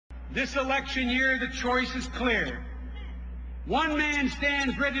This election year, the choice is clear. One man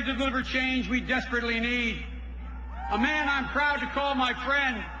stands ready to deliver change we desperately need. A man I'm proud to call my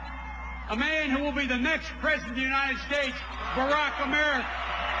friend. A man who will be the next President of the United States, Barack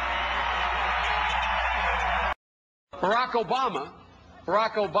Obama,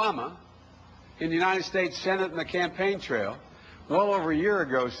 in the United States Senate and the campaign trail, well over a year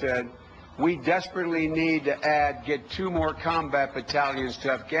ago said, we desperately need to get 2 more combat battalions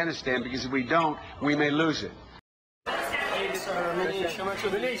to Afghanistan, because if we don't, we may lose it.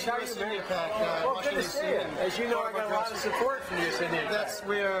 Manish, how are you, man? Well, good to see you. As you know, I got a lot of support from you, Indian. That's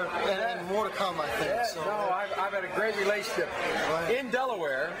where, and more to come, I think. Yeah, so. No, I've had a great relationship. Right. In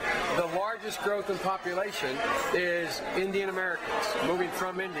Delaware, the largest growth in population is Indian Americans moving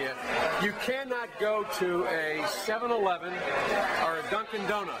from India. You cannot go to a 7-Eleven or a Dunkin'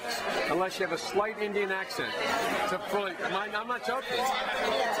 Donuts unless you have a slight Indian accent. To fully, I'm not joking.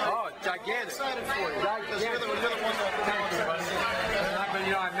 Oh, gigantic. Excited for you. Gigantic. Thank you, buddy.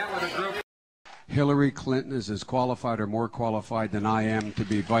 I met with a group. Hillary Clinton is as qualified or more qualified than I am to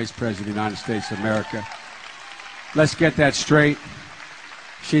be Vice President of the United States of America. Let's get that straight.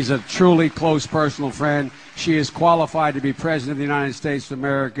 She's a truly close personal friend. She is qualified to be President of the United States of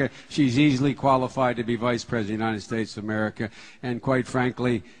America. She's easily qualified to be Vice President of the United States of America. And quite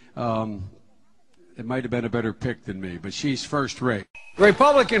frankly, it might have been a better pick than me, but she's first rate. The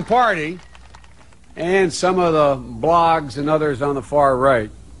Republican Party and some of the blogs and others on the far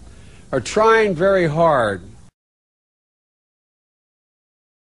right are trying very hard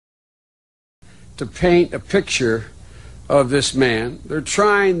to paint a picture of this man. They're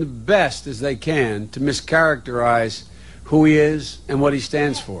trying the best as they can to mischaracterize who he is and what he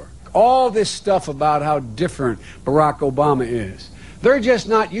stands for. All this stuff about how different Barack Obama is, they're just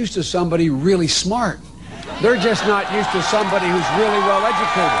not used to somebody really smart. They're just not used to somebody who's really well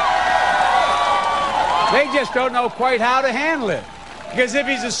educated. They just don't know quite how to handle it. Because if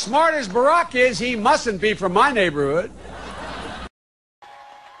he's as smart as Barack is, he mustn't be from my neighborhood.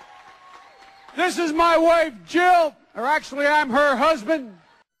 This is my wife, Jill, or actually I'm her husband.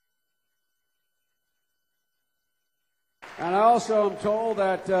 And I also am told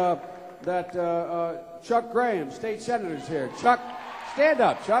that Chuck Graham, state senator, is here. Chuck, stand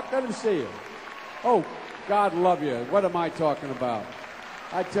up, Chuck. Let him see you. Oh, God love you. What am I talking about?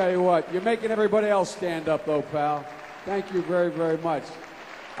 I tell you what, you're making everybody else stand up, though, pal. Thank you very, very much.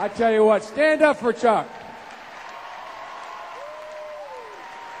 I tell you what, stand up for Chuck.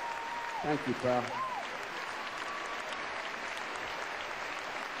 Thank you, pal.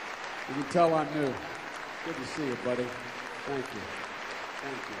 You can tell I'm new. Good to see you, buddy. Thank you.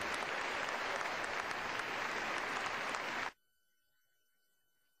 Thank you.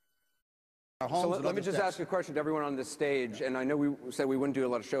 So let me just ask a question to everyone on this stage, and I know we said we wouldn't do a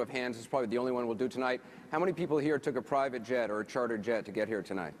lot of show of hands. This is probably the only one we'll do tonight. How many people here took a private jet or a chartered jet to get here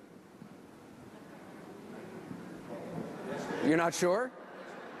tonight? You're not sure?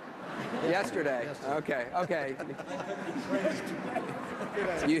 Yesterday. Okay, okay.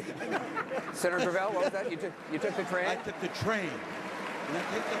 Senator Gravel, what was that? You took the train? I took the train, and I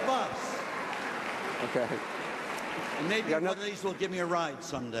took the bus. Okay. And maybe one of these will give me a ride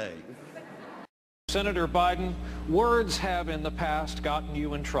someday. Senator Biden, words have in the past gotten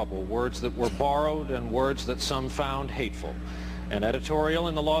you in trouble, words that were borrowed and words that some found hateful. An editorial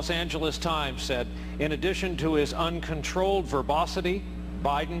in the Los Angeles Times said, in addition to his uncontrolled verbosity,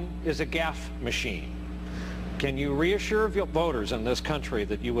 Biden is a gaffe machine. Can you reassure voters in this country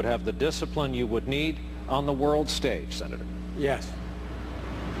that you would have the discipline you would need on the world stage, Senator? Yes.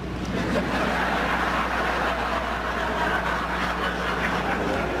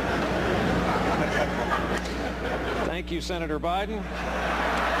 Thank you, Senator Biden.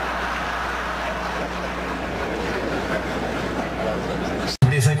 What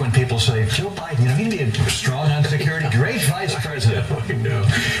do you think when people say, Joe Biden, he'd be strong on security, great vice president? No.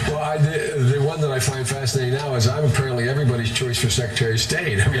 Well, the one that I find fascinating now is I'm apparently everybody's choice for Secretary of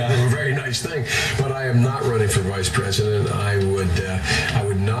State. I mean, a very nice thing. But I am not running for vice president. I would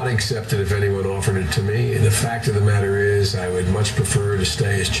not accept it if anyone offered it to me. The fact of the matter is I would much prefer to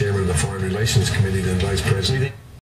stay as chairman of the Foreign Relations Committee than vice president.